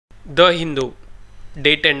The Hindu,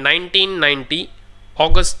 dated 1990,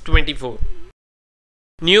 August 24.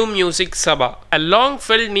 New Music Sabha. A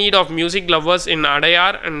long-felt need of music lovers in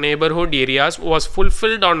Adayar and neighborhood areas was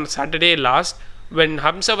fulfilled on Saturday last when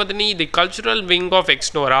Hamsadwani, the cultural wing of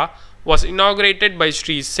ExNoRas, was inaugurated by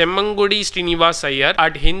Sri Semmangudi Srinivas Iyer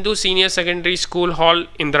at Hindu Senior Secondary School Hall,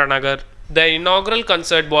 Indranagar. The inaugural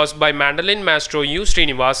concert was by mandolin maestro U.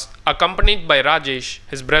 Srinivas, accompanied by Rajesh,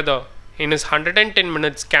 his brother, in his 110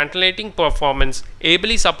 minutes scintillating performance,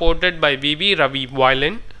 ably supported by V.V. Ravi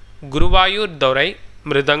violin, Guruvayur Dorai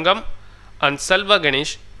Mridangam, and Salva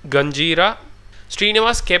Ganesh Ganjira.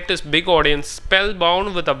 Srinivas kept his big audience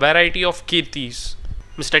spellbound with a variety of kirtis.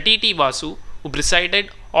 Mr. T.T. Vasu, who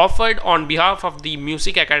presided, offered on behalf of the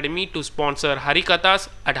Music Academy to sponsor Harikathas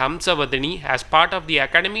at Hamsadwani as part of the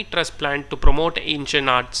Academy Trust plan to promote ancient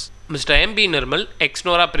arts. Mr. M.B. Nirmal,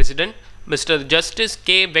 ExNoRas President, Mr. Justice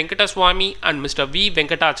K. Venkataswamy and Mr. V.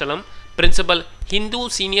 Venkatachalam, Principal, Hindu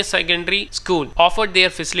Senior Secondary School, offered their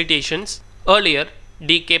facilitations. Earlier,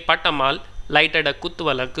 D.K. Pattamal lighted a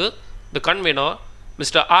Kuttuvalakku. The convener,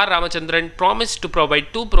 Mr. R. Ramachandran, promised to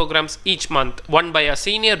provide 2 programs each month, one by a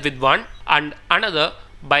senior Vidwan and another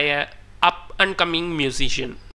by a up-and-coming musician.